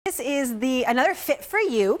is another fit for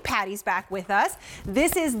you. Patty's back with us.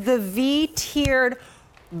 This is the V-tiered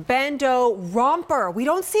Bandeau Romper. We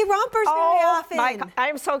don't see rompers very often.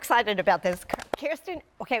 I'm so excited about this. Kirsten,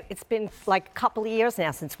 okay, it's been like a couple of years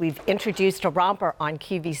now since we've introduced a romper on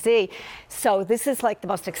QVC. So this is like the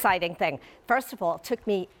most exciting thing. First of all, it took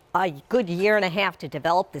me a good year and a half to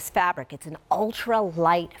develop this fabric. It's an ultra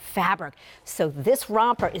light fabric. So this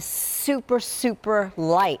romper is super, super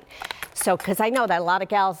light. So, because I know that a lot of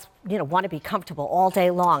gals, want to be comfortable all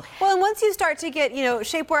day long. Well, and once you start to get,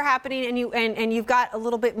 shapewear happening and you've got a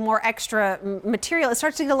little bit more extra material, it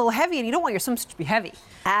starts to get a little heavy and you don't want your swimsuit to be heavy.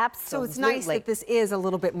 Absolutely. So it's nice that this is a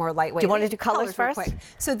little bit more lightweight. Do you want to do colors first?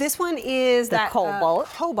 So this one is the cobalt.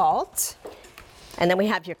 Cobalt. And then we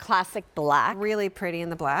have your classic black. Really pretty in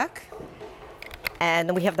the black. And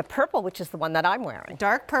then we have the purple, which is the one that I'm wearing.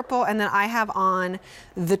 Dark purple, and then I have on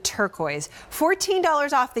the turquoise.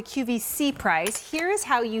 $14 off the QVC price. Here is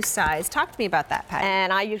how you size. Talk to me about that, Patty.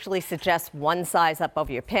 And I usually suggest one size up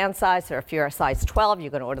over your pant size, or if you're a size 12,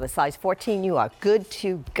 you're going to order the size 14, you are good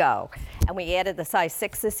to go. And we added the size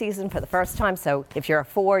 6 this season for the first time, so if you're a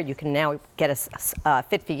 4, you can now get a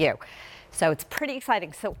fit for you. So it's pretty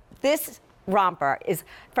exciting. So this romper is,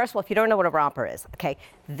 first of all, if you don't know what a romper is, okay,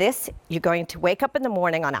 this, you're going to wake up in the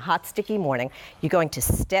morning on a hot, sticky morning, you're going to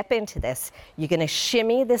step into this, you're going to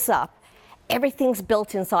shimmy this up, everything's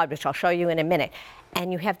built inside, which I'll show you in a minute,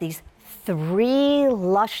 and you have these 3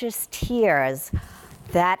 luscious tiers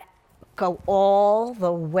that go all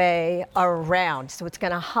the way around, so it's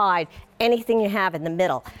going to hide anything you have in the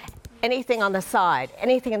middle, anything on the side,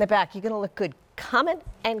 anything in the back. You're going to look good coming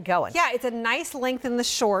and going. Yeah, it's a nice length in the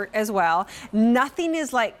short as well. Nothing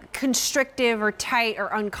is like constrictive or tight or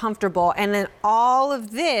uncomfortable. And then all of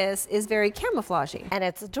this is very camouflaging. And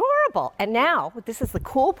it's adorable. And now, this is the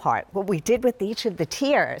cool part, what we did with each of the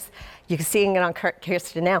tiers, you can see it on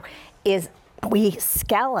Kirsten now, is we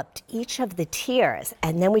scalloped each of the tiers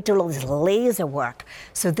and then we did all this laser work.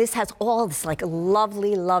 So this has all this like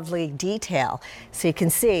lovely, lovely detail. So you can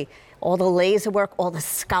see all the laser work, all the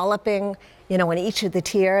scalloping, in each of the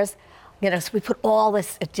tiers. So we put all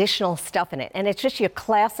this additional stuff in it. And it's just your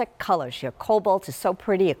classic colors. Your cobalt is so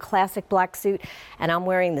pretty, a classic black suit. And I'm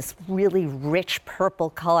wearing this really rich purple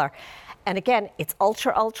color. And again, it's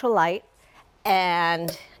ultra, ultra light.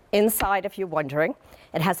 And inside, if you're wondering,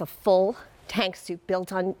 it has a full tank suit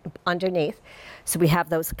built on underneath. So we have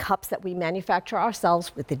those cups that we manufacture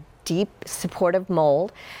ourselves with the deep supportive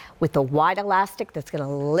mold, with the wide elastic that's going to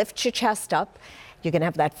lift your chest up. You're going to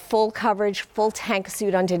have that full coverage, full tank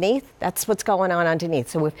suit underneath. That's what's going on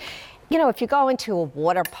underneath. So if you go into a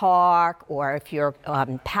water park, or if you're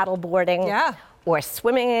paddle boarding, or a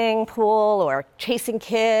swimming pool, or chasing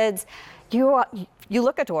kids, you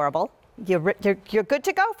look adorable. You're good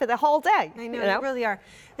to go for the whole day. I know, you really are.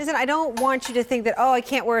 Listen, I don't want you to think that, I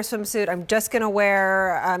can't wear a swimsuit. I'm just going to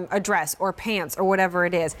wear a dress or pants or whatever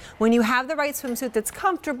it is. When you have the right swimsuit that's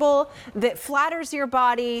comfortable, that flatters your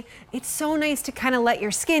body, it's so nice to kind of let your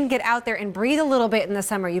skin get out there and breathe a little bit in the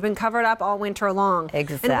summer. You've been covered up all winter long.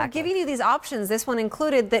 Exactly. And we're giving you these options, this one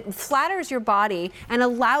included, that flatters your body and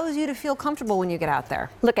allows you to feel comfortable when you get out there.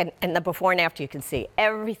 Look, and the before and after, you can see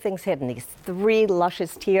everything's hidden. These 3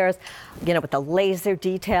 luscious tiers, with the laser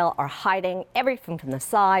detail, are hiding everything from the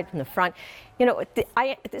side, from the front.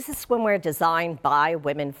 This is swimwear designed by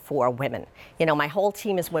women for women. My whole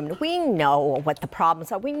team is women. We know what the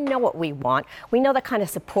problems are. We know what we want. We know the kind of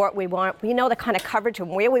support we want. We know the kind of coverage and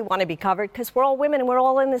where we want to be covered, because we're all women and we're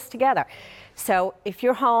all in this together. So if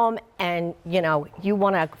you're home and you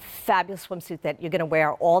want a fabulous swimsuit that you're going to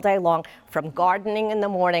wear all day long, from gardening in the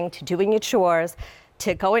morning to doing your chores,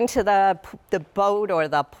 to go into the boat or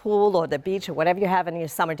the pool or the beach or whatever you have in your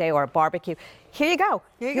summer day, or a barbecue, here you go.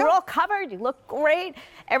 You're all covered. You look great.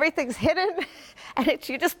 Everything's hidden. And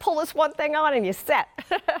you just pull this one thing on and you're set.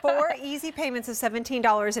 4 easy payments of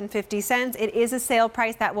 $17.50. It is a sale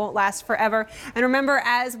price that won't last forever. And remember,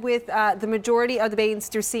 as with the majority of the bathing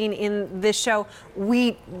suits seen in this show,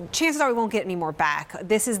 chances are we won't get any more back.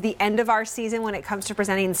 This is the end of our season when it comes to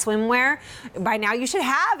presenting swimwear. By now you should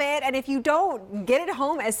have it. And if you don't, get it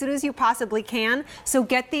home as soon as you possibly can. So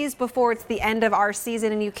get these before it's the end of our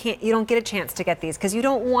season and you don't get a chance to get these, because you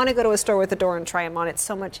don't want to go to a store with a door and try them on. It's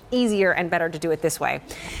so much easier and better to do it this way.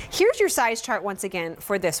 Here's your size chart once again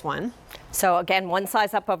for this one. So again, one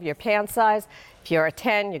size up over your pant size. If you're a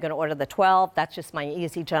 10, you're going to order the 12. That's just my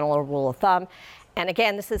easy general rule of thumb. And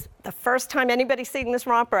again, this is the first time anybody's seen this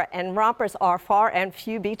romper, and rompers are far and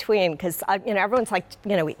few between, because everyone's like,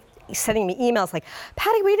 sending me emails like,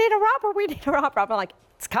 Patty, we need a romper, we need a romper. I'm like,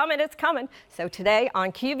 it's coming, it's coming. So today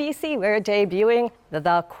on QVC, we're debuting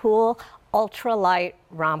the cool ultralight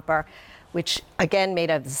romper, which again made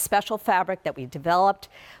of special fabric that we developed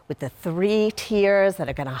with the 3 tiers that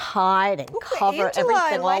are going to hide and cover Angela,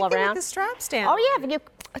 everything I like all it around. with the straps down. Oh yeah,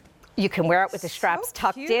 but you can wear it with the straps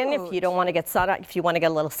tucked in if you don't want to get sun. If you want to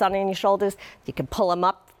get a little sun on your shoulders, you can pull them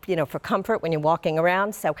up, for comfort when you're walking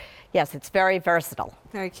around. So yes, it's very versatile.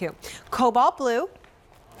 Very cute. Cobalt blue.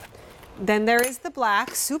 Then there is the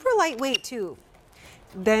black, super lightweight too.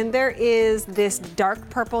 Then there is this dark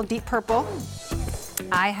purple, deep purple.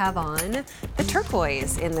 I have on the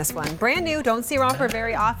turquoise in this one. Brand new, don't see a romper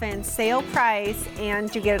very often, sale price,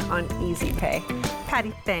 and you get it on easy pay.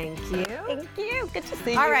 Patty, thank you. Thank you, good to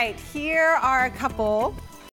see you. All right, here are a couple